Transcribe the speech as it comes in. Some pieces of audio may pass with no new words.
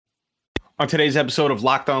On today's episode of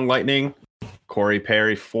Locked On Lightning, Corey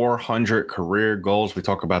Perry, 400 career goals. We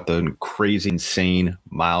talk about the crazy, insane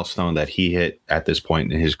milestone that he hit at this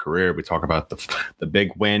point in his career. We talk about the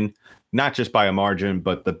big win, not just by a margin,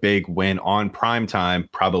 but the big win on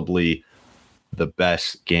primetime, probably the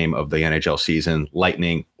best game of the NHL season,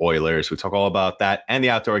 Lightning Oilers. We talk all about that and the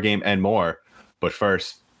outdoor game and more. But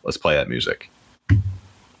first, let's play that music.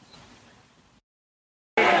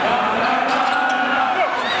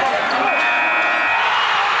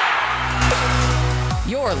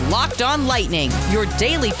 You're Locked On Lightning, your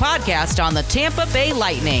daily podcast on the Tampa Bay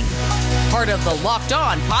Lightning. Part of the Locked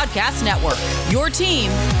On Podcast Network, your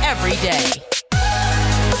team every day.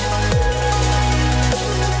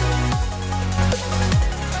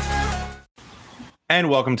 And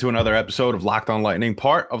welcome to another episode of Locked On Lightning,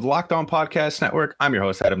 part of the Locked On Podcast Network. I'm your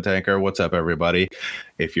host, Adam Tanker. What's up, everybody?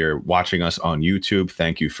 If you're watching us on YouTube,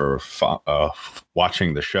 thank you for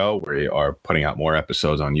watching the show. We are putting out more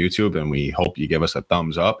episodes on YouTube, and we hope you give us a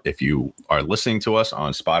thumbs up. If you are listening to us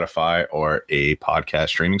on Spotify or a podcast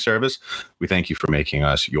streaming service, we thank you for making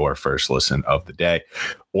us your first listen of the day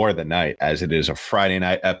or the night, as it is a Friday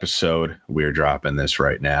night episode. We're dropping this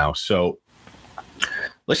right now. So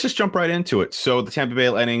let's just jump right into it. So the Tampa Bay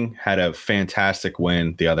Lightning had a fantastic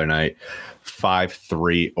win the other night,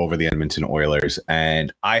 5-3 over the Edmonton Oilers.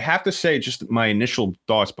 And I have to say, just my initial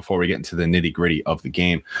thoughts before we get into the nitty gritty of the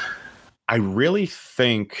game, I really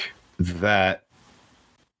think that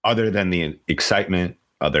other than the excitement,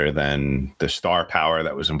 other than the star power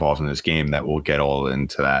that was involved in this game, that we'll get all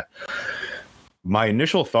into that. My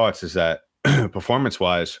initial thoughts is that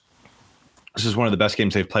performance-wise, this is one of the best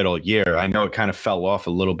games they've played all year. I know it kind of fell off a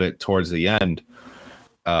little bit towards the end,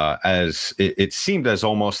 as it seemed as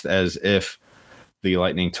almost as if the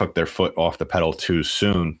Lightning took their foot off the pedal too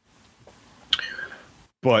soon.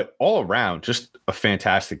 But all around, just a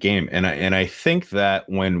fantastic game. And I think that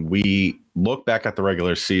when we look back at the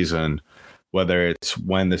regular season, whether it's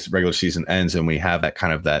when this regular season ends and we have that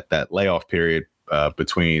kind of that layoff period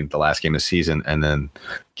between the last game of the season and then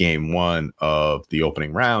game one of the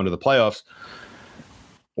opening round of the playoffs,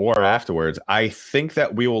 or afterwards, I think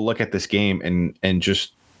that we will look at this game and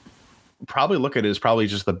just probably look at it as probably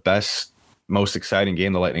just the best, most exciting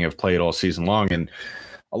game the Lightning have played all season long. And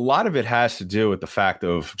a lot of it has to do with the fact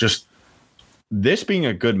of just this being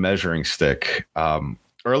a good measuring stick.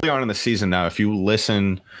 Early on in the season now, if you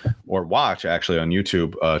listen or watch actually on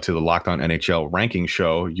YouTube to the Locked On NHL ranking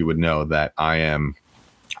show, you would know that I am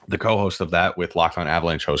the co-host of that with Locked On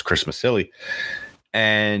Avalanche host Chris Masilli.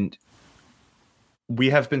 And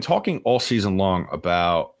we have been talking all season long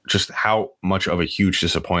about just how much of a huge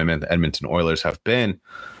disappointment the Edmonton Oilers have been.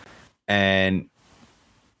 And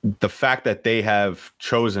the fact that they have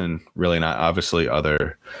chosen, really not obviously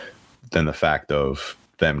other than the fact of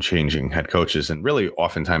them changing head coaches. And really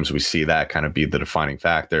oftentimes we see that kind of be the defining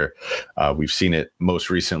factor. We've seen it most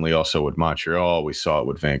recently also with Montreal. We saw it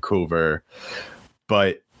with Vancouver.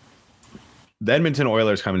 But the Edmonton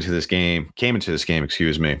Oilers came into this game,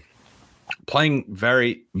 playing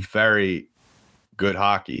very, very good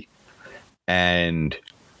hockey. And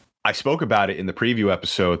I spoke about it in the preview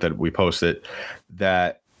episode that we posted,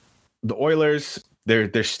 that the Oilers,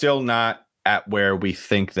 they're still not at where we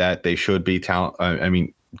think that they should be.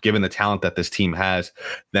 Given the talent that this team has,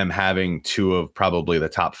 them having two of probably the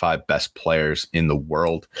top 5 best players in the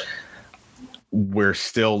world, we're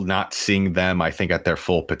still not seeing them, I think, at their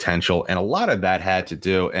full potential. And a lot of that had to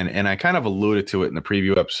do, and I kind of alluded to it in the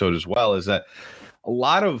preview episode as well, is that a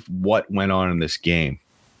lot of what went on in this game,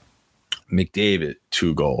 McDavid,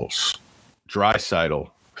 2 goals, Draisaitl,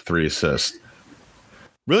 3 assists.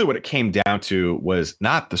 Really what it came down to was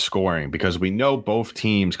not the scoring, because we know both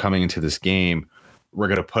teams coming into this game were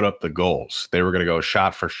going to put up the goals. They were going to go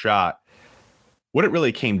shot for shot. What it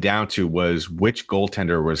really came down to was which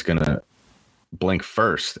goaltender was going to blink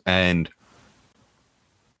first. And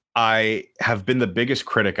I have been the biggest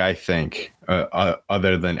critic, I think,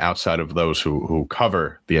 other than outside of those who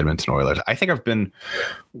cover the Edmonton Oilers. I think I've been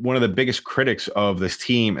one of the biggest critics of this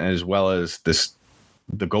team, as well as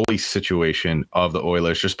the goalie situation of the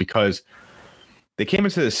Oilers, just because they came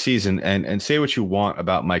into this season, and say what you want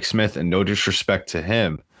about Mike Smith, and no disrespect to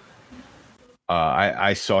him.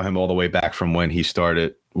 I saw him all the way back from when he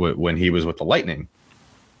started, when he was with the Lightning.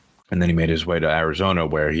 And then he made his way to Arizona,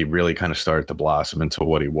 where he really kind of started to blossom into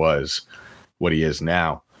what he is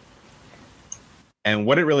now. And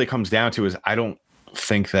what it really comes down to is, I don't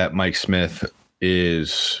think that Mike Smith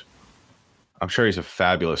is, I'm sure he's a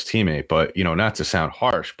fabulous teammate, but, not to sound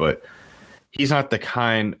harsh, but he's not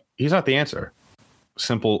the answer.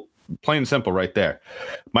 Simple plain and simple right there.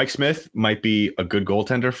 Mike Smith might be a good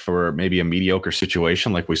goaltender for maybe a mediocre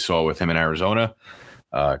situation like we saw with him in Arizona.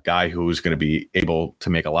 Guy who's going to be able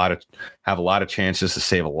to have a lot of chances to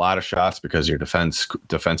save a lot of shots because your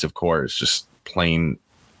defensive core is just plain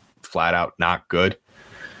flat out not good.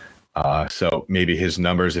 So maybe his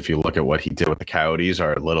numbers, if you look at what he did with the Coyotes,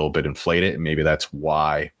 are a little bit inflated, and maybe that's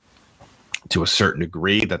why, to a certain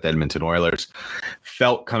degree, that the Edmonton Oilers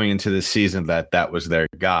felt coming into this season that was their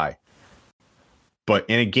guy. But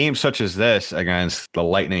in a game such as this against the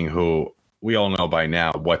Lightning, who we all know by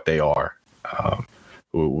now what they are,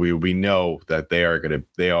 we know that they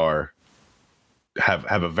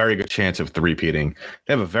have a very good chance of three-peating.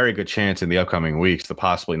 They have a very good chance in the upcoming weeks to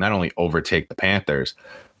possibly not only overtake the Panthers,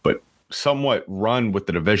 but somewhat run with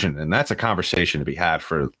the division. And that's a conversation to be had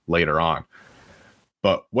for later on.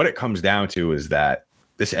 But what it comes down to is that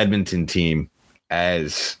this Edmonton team,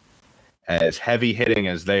 as heavy hitting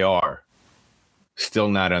as they are, still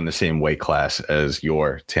not on the same weight class as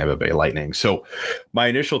your Tampa Bay Lightning. So my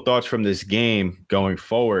initial thoughts from this game going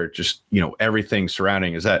forward, just, everything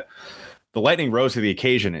surrounding, is that the Lightning rose to the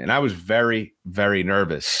occasion. And I was very, very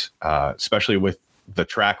nervous, especially with the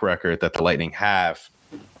track record that the Lightning have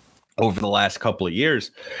over the last couple of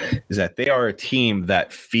years, is that they are a team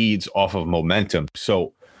that feeds off of momentum.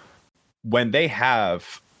 So when they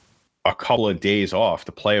have a couple of days off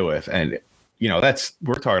to play with, and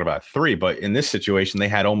we're talking about 3, but in this situation they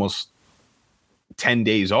had almost 10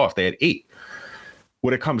 days off. They had 8.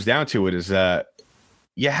 What it comes down to is that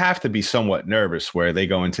you have to be somewhat nervous where they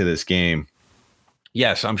go into this game.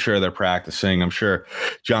 Yes, I'm sure they're practicing. I'm sure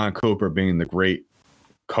John Cooper, being the great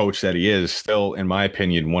coach that he is, still, in my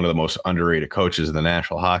opinion, one of the most underrated coaches in the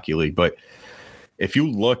National Hockey League. But if you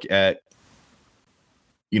look at,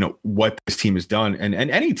 what this team has done, and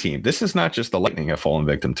any team, this is not just the Lightning have fallen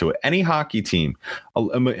victim to it. Any hockey team,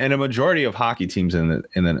 and a majority of hockey teams in the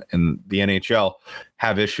NHL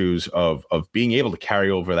have issues of being able to carry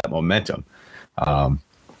over that momentum.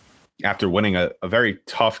 After winning a very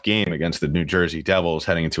tough game against the New Jersey Devils,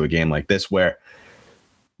 heading into a game like this, where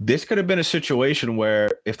this could have been a situation where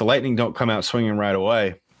if the Lightning don't come out swinging right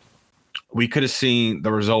away, we could have seen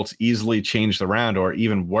the results easily changed around, or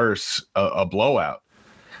even worse, a blowout.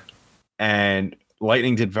 And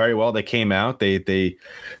Lightning did very well. They came out. They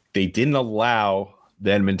didn't allow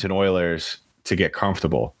the Edmonton Oilers to get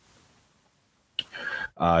comfortable.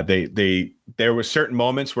 There were certain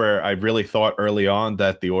moments where I really thought early on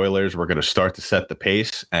that the Oilers were going to start to set the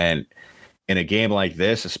pace, and in a game like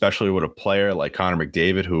this, especially with a player like Connor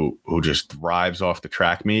McDavid, who just thrives off the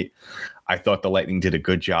track meet, I thought the Lightning did a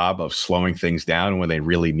good job of slowing things down when they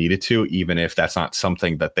really needed to, even if that's not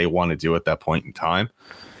something that they want to do at that point in time.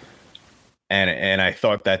 And I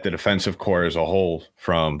thought that the defensive core as a whole,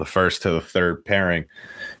 from the first to the third pairing,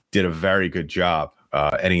 did a very good job.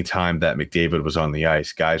 Anytime that McDavid was on the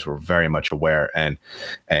ice, guys were very much aware. And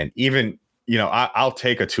even, I'll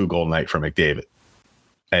take a 2-goal night from McDavid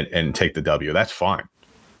and take the W. That's fine.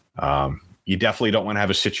 You definitely don't want to have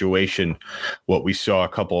a situation, what we saw a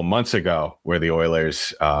couple of months ago, where the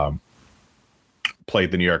Oilers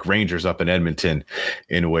played the New York Rangers up in Edmonton,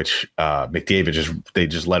 in which McDavid they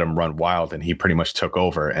just let him run wild, and he pretty much took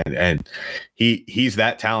over. And he's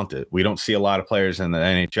that talented. We don't see a lot of players in the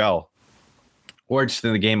NHL, or just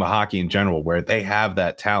in the game of hockey in general, where they have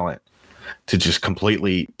that talent to just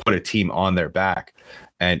completely put a team on their back.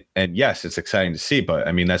 And yes, it's exciting to see, but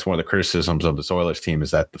I mean, that's one of the criticisms of this Oilers team,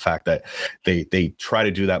 is that the fact that they try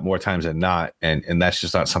to do that more times than not. And that's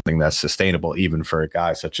just not something that's sustainable, even for a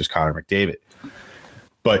guy such as Connor McDavid.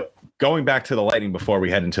 But going back to the Lightning before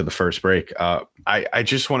we head into the first break, I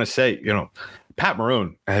just want to say, Pat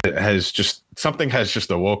Maroon has just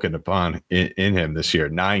awoken upon in him this year.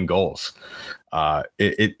 9 goals.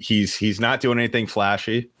 He's not doing anything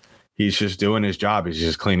flashy. He's just doing his job. He's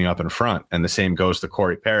just cleaning up in front. And the same goes to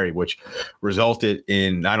Corey Perry, which resulted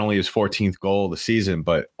in not only his 14th goal of the season,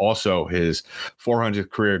 but also his 400th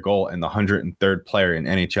career goal and the 103rd player in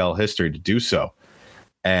NHL history to do so.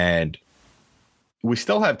 And we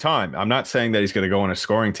still have time. I'm not saying that he's going to go on a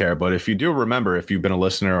scoring tear, but if you do remember, if you've been a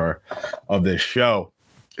listener of this show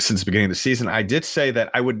since the beginning of the season, I did say that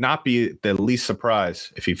I would not be the least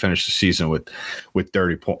surprised if he finished the season with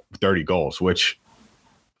 30 goals, which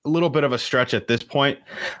a little bit of a stretch at this point.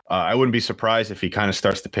 I wouldn't be surprised if he kind of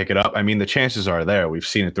starts to pick it up. I mean, the chances are there. We've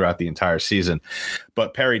seen it throughout the entire season,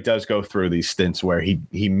 but Perry does go through these stints where he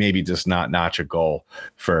maybe does not notch a goal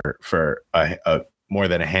for a more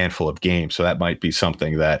than a handful of games. So that might be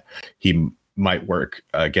something that he might work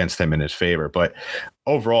against him in his favor. But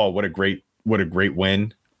overall, what a great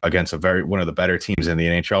win. against one of the better teams in the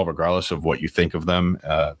NHL, regardless of what you think of them.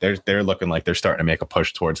 They're looking like they're starting to make a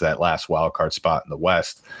push towards that last wild card spot in the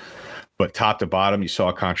West. But top to bottom, you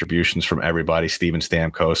saw contributions from everybody. Steven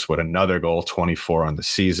Stamkos with another goal, 24 on the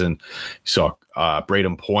season. You saw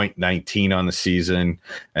Braden Point, 19 on the season,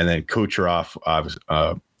 and then Kucherov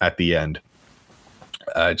at the end.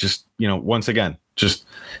 Once again, just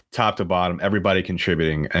top to bottom, everybody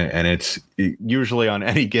contributing. And it's usually on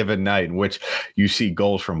any given night in which you see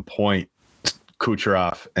goals from Point,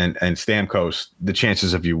 Kucherov, and Stamkos, the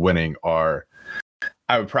chances of you winning are,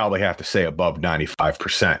 I would probably have to say, above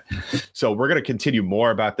 95%. So we're going to continue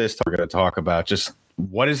more about this. We're going to talk about just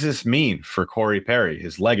what does this mean for Corey Perry,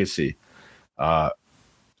 his legacy.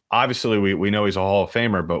 Obviously, we know he's a Hall of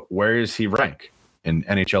Famer, but where does he rank in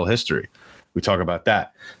NHL history? We talk about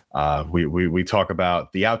that. We talk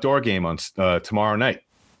about the outdoor game on tomorrow night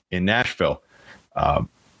in Nashville.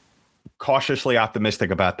 Cautiously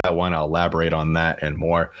optimistic about that one. I'll elaborate on that and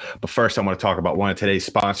more. But first, I want to talk about one of today's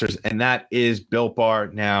sponsors, and that is Built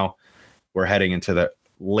Bar. Now, we're heading into the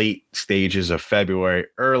late stages of February,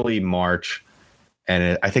 early March,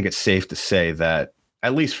 and I think it's safe to say that,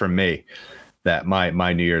 at least for me, that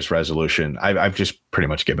my New Year's resolution, I've just pretty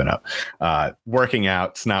much given up. Working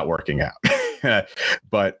out, it's not working out.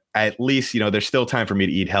 But at least, there's still time for me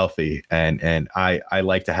to eat healthy, and I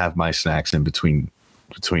like to have my snacks in between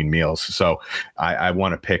meals. So I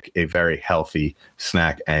want to pick a very healthy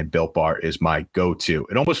snack, and Built Bar is my go-to.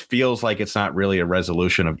 It almost feels like it's not really a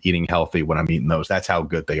resolution of eating healthy when I'm eating those. That's how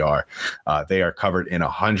good they are. They are covered in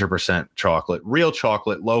 100% chocolate, real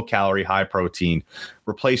chocolate, low calorie, high protein.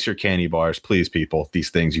 Replace your candy bars, please, people. These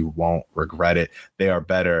things, you won't regret it. They are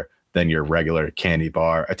better than your regular candy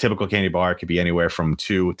bar. A typical candy bar could be anywhere from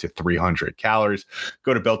 200 to 300 calories.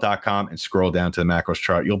 Go to built.com and scroll down to the macros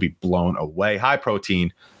chart. You'll be blown away. High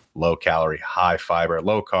protein, low calorie, high fiber,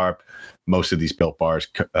 low carb. Most of these Built bars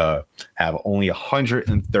have only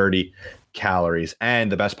 130 calories. And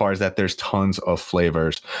the best part is that there's tons of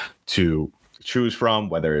flavors to choose from,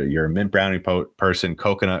 whether you're a mint brownie person,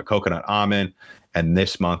 coconut almond. And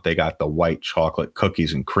this month they got the white chocolate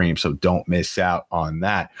cookies and cream. So don't miss out on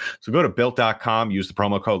that. So go to built.com, use the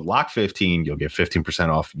promo code LOCK15. You'll get 15%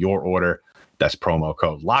 off your order. That's promo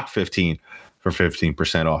code LOCK15 for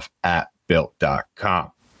 15% off at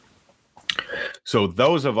built.com. So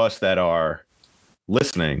those of us that are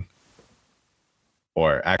listening,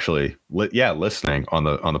 or actually, listening on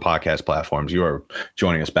the podcast platforms, you are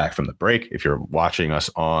joining us back from the break. If you're watching us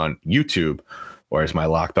on YouTube, or as my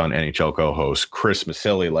Locked On NHL co-host Chris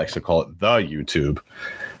Masilli likes to call it, the YouTube,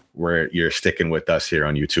 where you're sticking with us here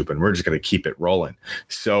on YouTube, and we're just going to keep it rolling.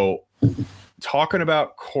 So talking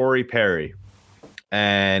about Corey Perry,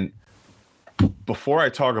 and before I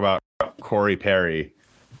talk about Corey Perry,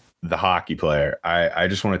 the hockey player, I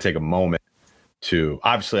just want to take a moment to,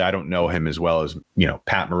 obviously I don't know him as well as,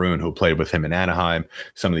 Pat Maroon, who played with him in Anaheim,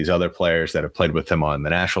 some of these other players that have played with him on the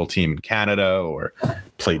national team in Canada, or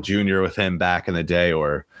played junior with him back in the day,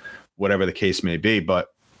 or whatever the case may be.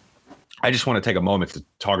 But I just want to take a moment to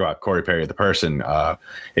talk about Corey Perry, the person.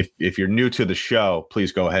 If you're new to the show,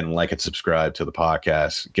 please go ahead and like and subscribe to the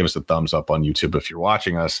podcast. Give us a thumbs up on YouTube if you're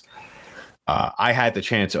watching us. I had the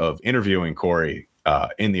chance of interviewing Corey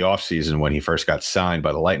in the offseason when he first got signed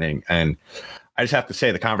by the Lightning, and I just have to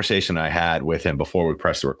say, the conversation I had with him before we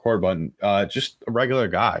pressed the record button, just a regular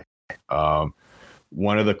guy.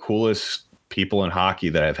 One of the coolest people in hockey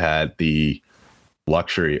that I've had the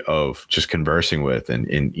luxury of just conversing with, and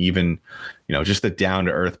even, just a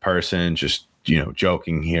down-to-earth person, just,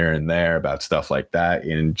 joking here and there about stuff like that,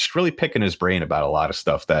 and just really picking his brain about a lot of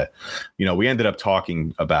stuff that, we ended up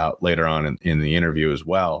talking about later on in the interview as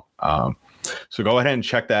well. So go ahead and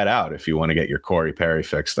check that out if you want to get your Corey Perry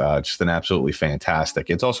fixed. Just an absolutely fantastic.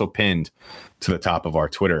 It's also pinned to the top of our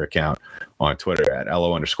Twitter account on Twitter at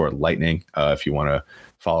LO_Lightning. If you want to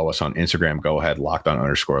follow us on Instagram, go ahead,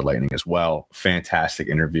 LockedOn_Lightning as well. Fantastic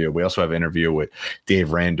interview. We also have an interview with Dave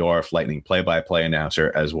Randorf, Lightning play-by-play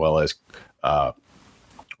announcer, as well as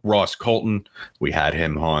Ross Colton. We had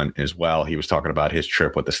him on as well. He was talking about his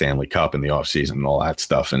trip with the Stanley Cup in the offseason and all that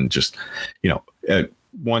stuff. And just,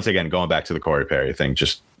 once again, going back to the Corey Perry thing,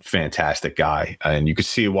 just fantastic guy. And you could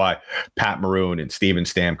see why Pat Maroon and Steven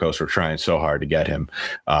Stamkos were trying so hard to get him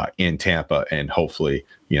in Tampa. And hopefully,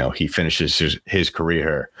 he finishes his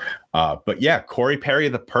career. But yeah, Corey Perry,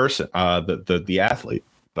 the person, the athlete,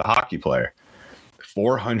 the hockey player,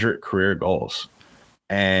 400 career goals.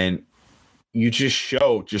 And you just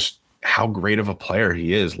show just how great of a player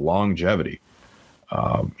he is, longevity.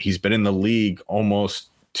 He's been in the league almost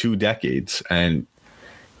 2 decades, and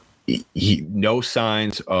he no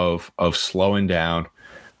signs of slowing down.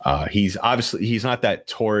 He's not that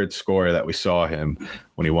torrid scorer that we saw him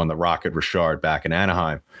when he won the Rocket Richard back in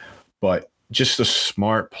Anaheim, but just a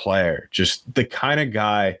smart player, just the kind of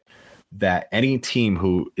guy that any team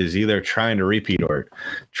who is either trying to repeat or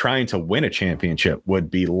trying to win a championship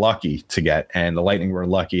would be lucky to get. And the Lightning were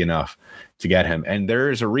lucky enough to get him. And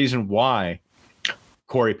there is a reason why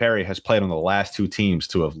Corey Perry has played on the last two teams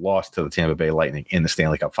to have lost to the Tampa Bay Lightning in the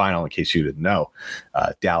Stanley Cup final, in case you didn't know.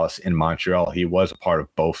 Dallas and Montreal, he was a part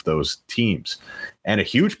of both those teams and a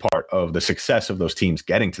huge part of the success of those teams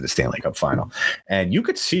getting to the Stanley Cup final. And you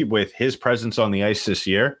could see with his presence on the ice this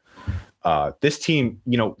year, this team,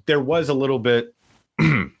 there was a little bit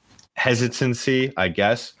hesitancy, I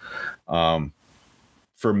guess,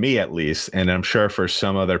 for me at least, and I'm sure for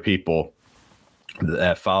some other people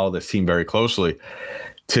that follow this team very closely,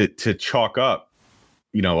 to chalk up,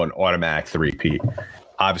 an automatic three-peat.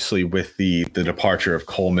 Obviously, with the departure of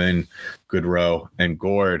Coleman, Goodrow, and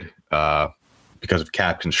Gord, because of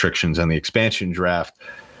cap constrictions and the expansion draft,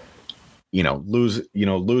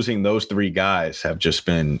 losing those three guys have just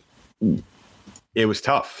been. It was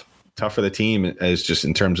tough for the team, as just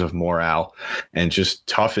in terms of morale, and just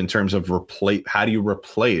tough in terms of how do you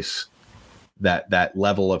replace that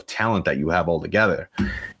level of talent that you have altogether.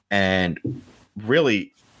 And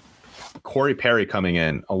really, Corey Perry coming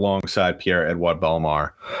in alongside Pierre-Edouard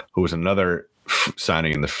Bellemare, who was another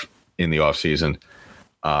signing in the offseason.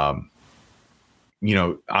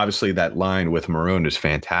 Obviously that line with Maroon is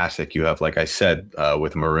fantastic. You have, like I said,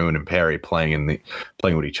 with Maroon and Perry playing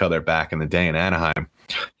with each other back in the day in Anaheim,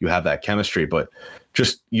 you have that chemistry. But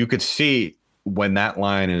just you could see when that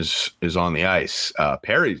line is on the ice,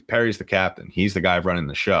 Perry's the captain. He's the guy running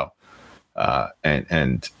the show,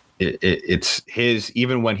 and it's his.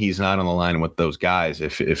 Even when he's not on the line with those guys,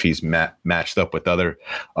 if he's matched up with other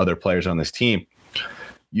players on this team,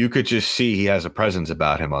 you could just see he has a presence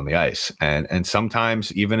about him on the ice. And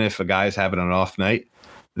sometimes, even if a guy's having an off night,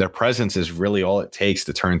 their presence is really all it takes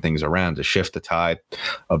to turn things around, to shift the tide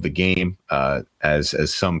of the game.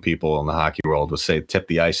 As some people in the hockey world would say, tip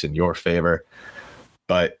the ice in your favor.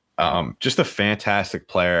 But just a fantastic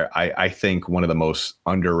player. I think one of the most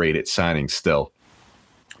underrated signings still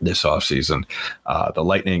this offseason. The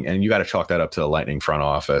Lightning, and you got to chalk that up to the Lightning front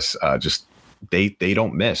office. Just they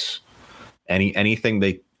don't miss. Anything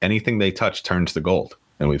they touch turns to gold,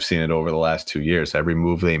 and we've seen it over the last 2 years. Every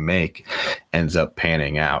move they make ends up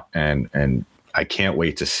panning out, and I can't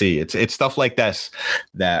wait to see. It's stuff like this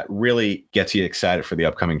that really gets you excited for the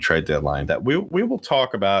upcoming trade deadline that we will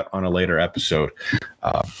talk about on a later episode,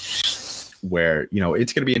 where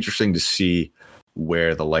it's going to be interesting to see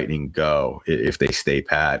where the Lightning go, if they stay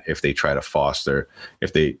pat, if they try to foster,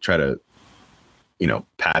 if they try to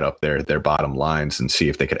pad up their bottom lines and see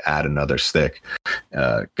if they could add another stick,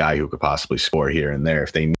 guy who could possibly score here and there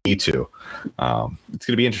if they need to. It's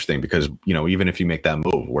going to be interesting because, even if you make that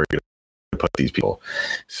move, we're going to put these people.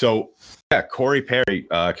 So, yeah, Corey Perry,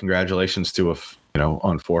 congratulations to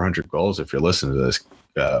on 400 goals if you're listening to this,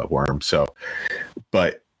 Worm. So,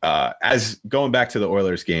 but as going back to the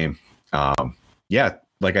Oilers game,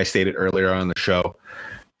 like I stated earlier on the show,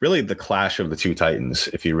 really the clash of the two Titans,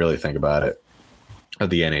 if you really think about it, of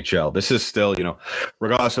the NHL. This is still,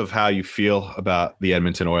 regardless of how you feel about the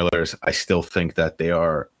Edmonton Oilers, I still think that they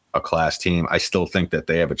are a class team. I still think that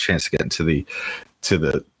they have a chance to get into the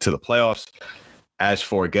playoffs. As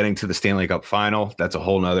for getting to the Stanley Cup final, that's a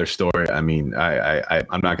whole nother story. I mean,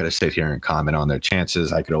 I'm not going to sit here and comment on their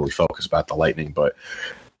chances. I could only focus about the Lightning, but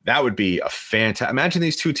that would be a fantastic. Imagine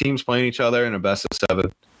these two teams playing each other in a best of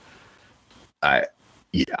seven.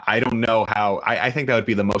 I don't know how. I think that would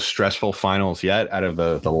be the most stressful finals yet out of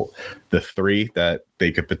the three that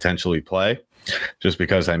they could potentially play. Just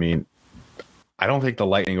because, I mean, I don't think the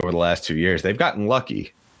Lightning over the last 2 years, they've gotten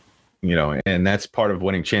lucky, and that's part of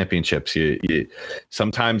winning championships.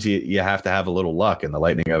 Sometimes you have to have a little luck, and the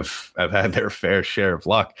Lightning have had their fair share of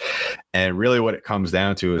luck. And really what it comes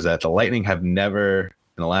down to is that the Lightning have never,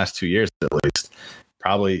 in the last 2 years at least,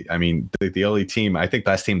 probably, I mean, the only team, I think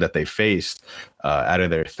best team that they faced out of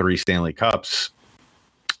their 3 Stanley Cups,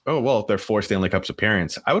 their 4 Stanley Cups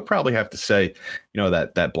appearance, I would probably have to say,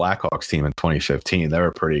 that Blackhawks team in 2015, they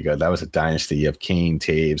were pretty good. That was a dynasty of Kane,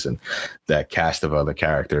 Taves, and that cast of other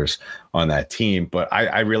characters on that team. But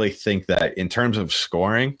I really think that in terms of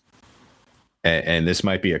scoring, and this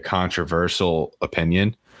might be a controversial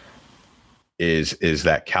opinion, is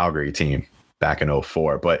that Calgary team back in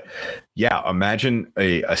 2004. But yeah, imagine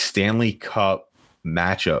a Stanley Cup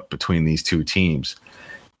matchup between these two teams.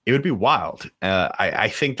 It would be wild. I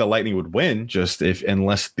think the Lightning would win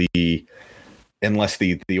unless the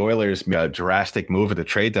Oilers made a drastic move at the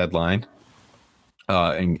trade deadline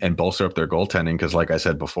and bolster up their goaltending. Because like I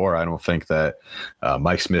said before, I don't think that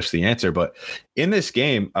Mike Smith's the answer. But in this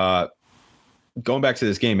game, going back to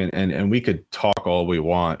this game, and we could talk all we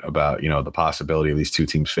want about, the possibility of these two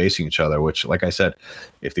teams facing each other, which, like I said,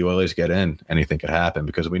 if the Oilers get in, anything could happen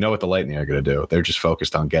because we know what the Lightning are going to do. They're just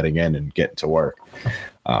focused on getting in and getting to work.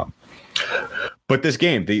 But this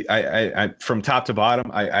game, I from top to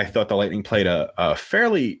bottom, I thought the Lightning played a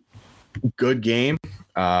fairly good game.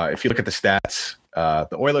 If you look at the stats,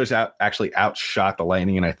 the Oilers actually outshot the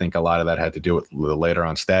Lightning, and I think a lot of that had to do with the later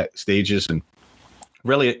on stages. And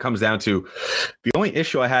really, it comes down to the only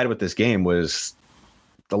issue I had with this game was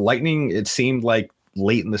the Lightning, it seemed like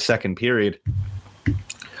late in the second period,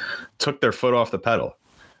 took their foot off the pedal.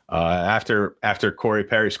 After Corey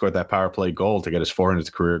Perry scored that power play goal to get his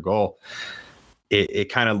 400th career goal,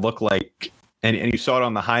 it kind of looked like, and you saw it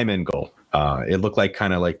on the Hyman goal, it looked like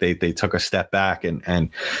kind of like they took a step back,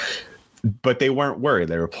 but they weren't worried.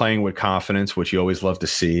 They were playing with confidence, which you always love to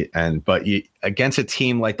see. But against a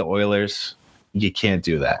team like the Oilers, you can't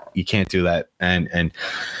do that. You can't do that. And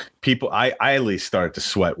people, I at least started to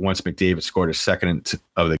sweat once McDavid scored his second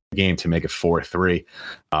of the game to make it 4-3.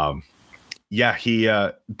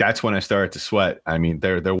 That's when I started to sweat. I mean,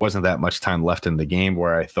 there wasn't that much time left in the game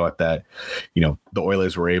where I thought that, the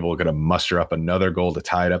Oilers were going to muster up another goal to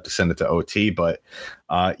tie it up to send it to OT. But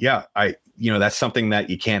that's something that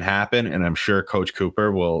you can't happen. And I'm sure Coach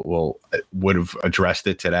Cooper would have addressed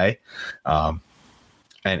it today.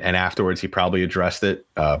 And afterwards, he probably addressed it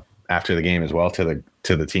after the game as well to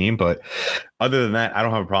the team. But other than that, I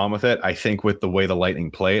don't have a problem with it. I think with the way the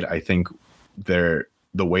Lightning played, I think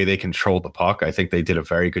the way they controlled the puck, I think they did a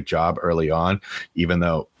very good job early on, even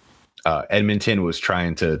though Edmonton was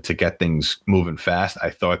trying to get things moving fast.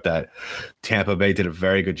 I thought that Tampa Bay did a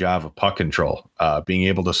very good job of puck control, being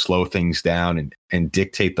able to slow things down and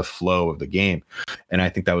dictate the flow of the game. And I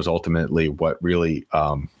think that was ultimately what really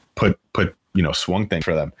put swung things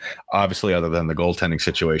for them. Obviously, other than the goaltending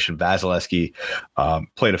situation, Vasilevsky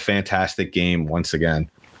played a fantastic game once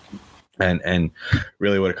again. And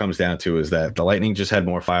really what it comes down to is that the Lightning just had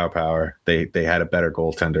more firepower. They had a better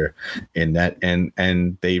goaltender in net, and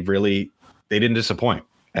they didn't disappoint.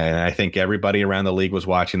 And I think everybody around the league was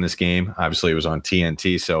watching this game. Obviously, it was on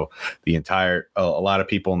TNT, so a lot of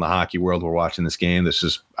people in the hockey world were watching this game. This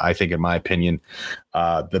is, I think, in my opinion,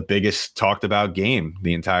 the biggest talked about game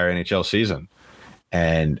the entire NHL season.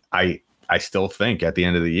 And I still think at the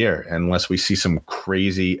end of the year, unless we see some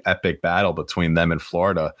crazy epic battle between them and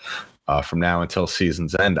Florida from now until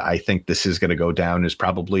season's end, I think this is going to go down as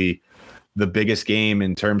probably the biggest game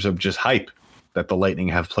in terms of just hype that the Lightning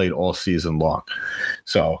have played all season long.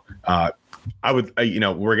 So we're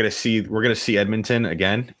going to see Edmonton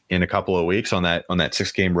again in a couple of weeks on that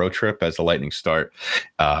 6-game road trip as the Lightning start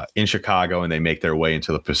in Chicago and they make their way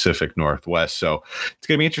into the Pacific Northwest. So it's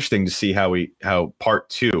going to be interesting to see how part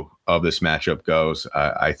 2 of this matchup goes.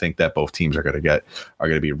 I think that both teams are going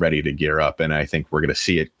to be ready to gear up, and I think we're going to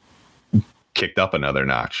see it kicked up another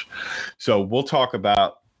notch. So we'll talk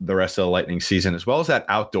about the rest of the Lightning season as well as that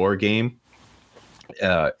outdoor game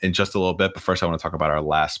in just a little bit. But first, I want to talk about our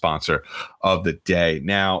last sponsor of the day.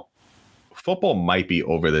 Now, football might be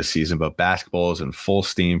over this season, but basketball is in full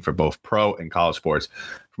steam for both pro and college sports.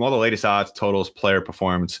 From all the latest odds, totals, player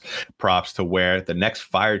performance, props to where the next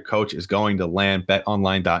fired coach is going to land,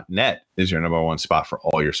 BetOnline.net is your number one spot for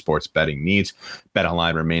all your sports betting needs.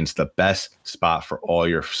 BetOnline remains the best spot for all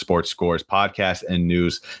your sports scores, podcasts, and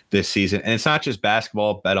news this season. And it's not just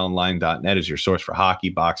basketball. BetOnline.net is your source for hockey,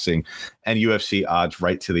 boxing, and UFC odds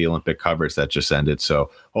right to the Olympic coverage that just ended.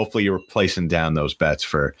 So hopefully you're placing down those bets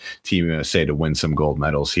for Team USA to win some gold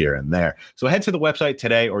medals here and there. So head to the website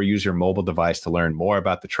today or use your mobile device to learn more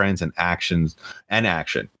about the trends and action.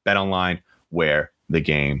 BetOnline, where the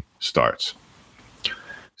game starts.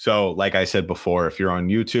 So like I said before, if you're on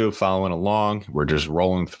YouTube following along, we're just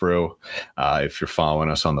rolling through. If you're following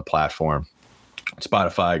us on the platform,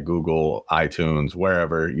 Spotify, Google, iTunes,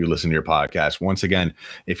 wherever you listen to your podcast. Once again,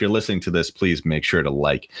 if you're listening to this, please make sure to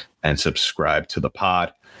like and subscribe to the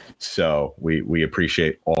pod. So we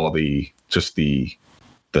appreciate all the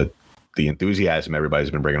enthusiasm everybody's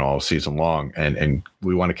been bringing all season long, and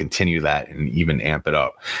we want to continue that and even amp it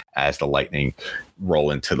up as the Lightning roll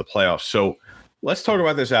into the playoffs. So let's talk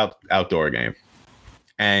about this outdoor game.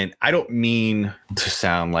 And I don't mean to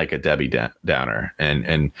sound like a Debbie Downer. And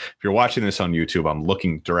if you're watching this on YouTube, I'm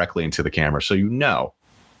looking directly into the camera, so you know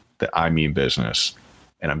that I mean business.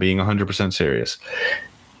 And I'm being 100% serious.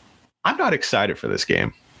 I'm not excited for this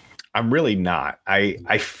game. I'm really not.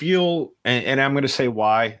 I feel, and I'm going to say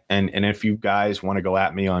why. And if you guys want to go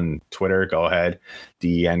at me on Twitter, go ahead,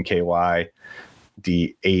 DNKY.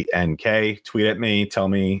 D8NK. Tweet at me. Tell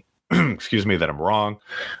me, excuse me, that I'm wrong.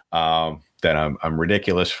 That I'm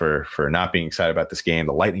ridiculous for not being excited about this game.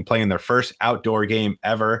 The Lightning playing their first outdoor game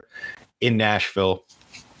ever in Nashville.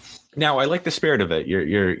 Now, I like the spirit of it.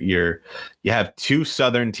 You have two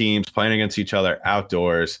Southern teams playing against each other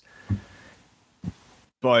outdoors.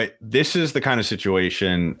 But this is the kind of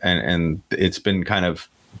situation, and it's been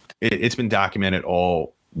it's been documented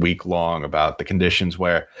all week long about the conditions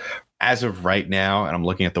where, as of right now, and I'm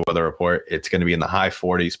looking at the weather report, it's going to be in the high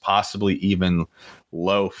 40s, possibly even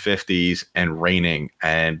low 50s and raining.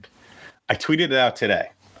 And I tweeted it out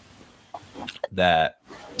today that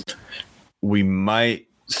we might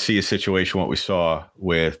see a situation what we saw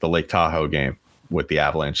with the Lake Tahoe game with the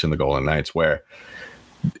Avalanche and the Golden Knights, where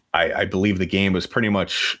I believe the game was pretty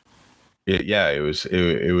much, it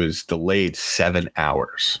was delayed 7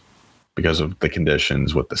 hours because of the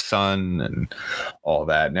conditions with the sun and all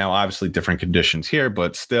that. Now, obviously different conditions here,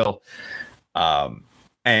 but still,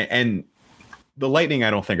 and the Lightning,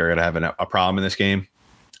 I don't think are going to have a problem in this game.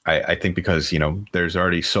 I think because, there's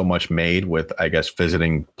already so much made with, I guess,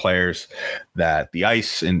 visiting players that the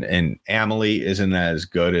ice in Amalie isn't as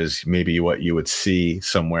good as maybe what you would see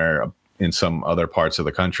somewhere in some other parts of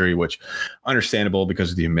the country, which understandable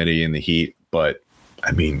because of the humidity and the heat. But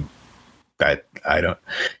I mean, it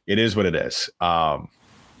is what it is,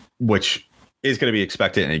 which is going to be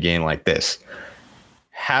expected in a game like this.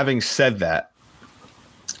 Having said that,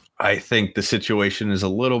 I think the situation is a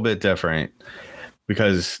little bit different,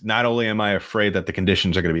 because not only am I afraid that the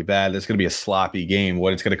conditions are going to be bad, it's going to be a sloppy game.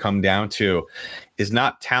 What it's going to come down to is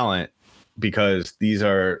not talent, because these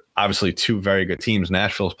are obviously two very good teams.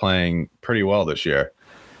 Nashville's playing pretty well this year.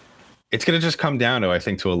 It's going to just come down to, I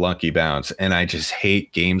think, to a lucky bounce. And I just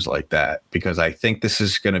hate games like that, because I think this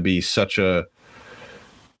is going to be such a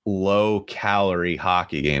low calorie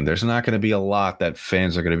hockey game. There's not going to be a lot that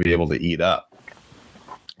fans are going to be able to eat up.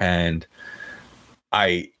 And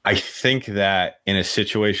I think that in a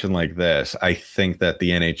situation like this, I think that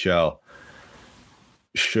the NHL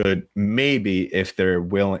should maybe, if they're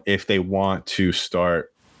willing, if they want to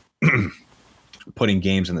start putting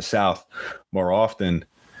games in the South more often,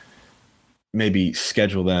 maybe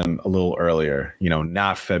schedule them a little earlier,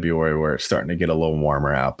 not February where it's starting to get a little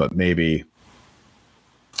warmer out, but maybe,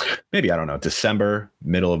 I don't know, December,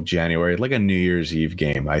 middle of January, like a New Year's Eve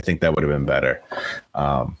game. I think that would have been better.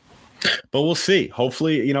 But we'll see.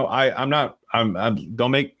 Hopefully,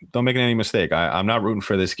 don't make any mistake. I'm not rooting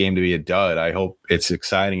for this game to be a dud. I hope it's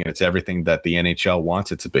exciting and it's everything that the NHL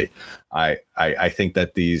wants it to be. I think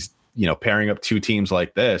that these, pairing up two teams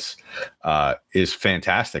like this is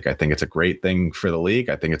fantastic. I think it's a great thing for the league.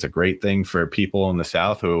 I think it's a great thing for people in the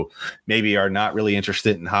South who maybe are not really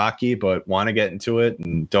interested in hockey, but want to get into it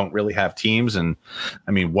and don't really have teams. And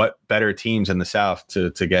I mean, what better teams in the South to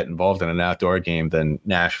get involved in an outdoor game than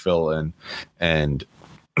Nashville and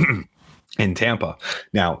in Tampa?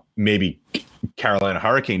 Now, maybe Carolina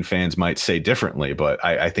Hurricane fans might say differently, but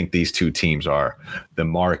I think these two teams are the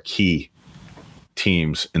marquee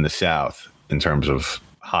teams in the South in terms of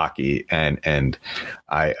hockey. And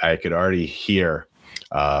I could already hear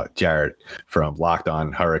Jarrett from Locked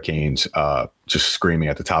On Hurricanes just screaming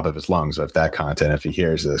at the top of his lungs of that content if he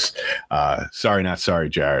hears this. Sorry, not sorry,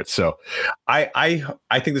 Jarrett. So I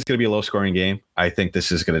think this is going to be a low scoring game. I think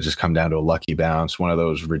this is going to just come down to a lucky bounce, one of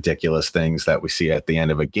those ridiculous things that we see at the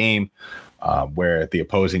end of a game where the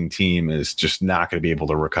opposing team is just not going to be able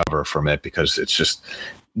to recover from it, because it's just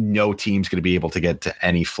no team's going to be able to get to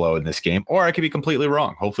any flow in this game. Or I could be completely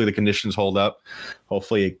wrong. Hopefully the conditions hold up.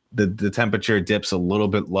 Hopefully the temperature dips a little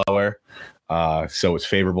bit lower, so it's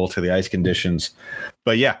favorable to the ice conditions.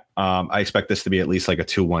 But yeah, I expect this to be at least like a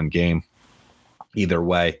 2-1 game either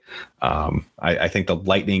way. I think the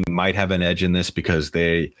Lightning might have an edge in this because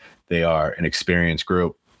they are an experienced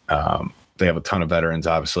group. They have a ton of veterans,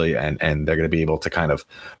 obviously, and they're going to be able to kind of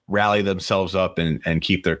rally themselves up and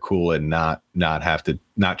keep their cool and not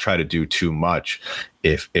try to do too much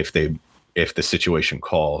if the situation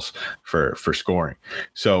calls for scoring.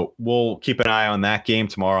 So we'll keep an eye on that game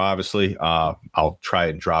tomorrow. Obviously, I'll try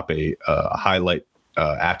and drop a highlight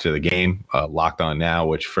after the game, Locked On Now,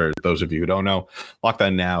 which for those of you who don't know, Locked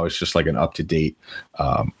On Now is just like an up to date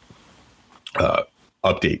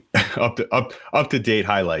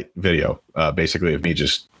highlight video, basically, of me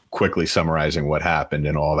just quickly summarizing what happened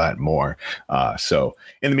and all that and more. So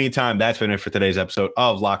in the meantime, that's been it for today's episode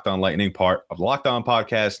of Locked On Lightning, part of the Locked On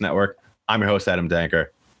Podcast Network. I'm your host, Adam Danker.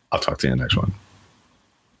 I'll talk to you in the next one.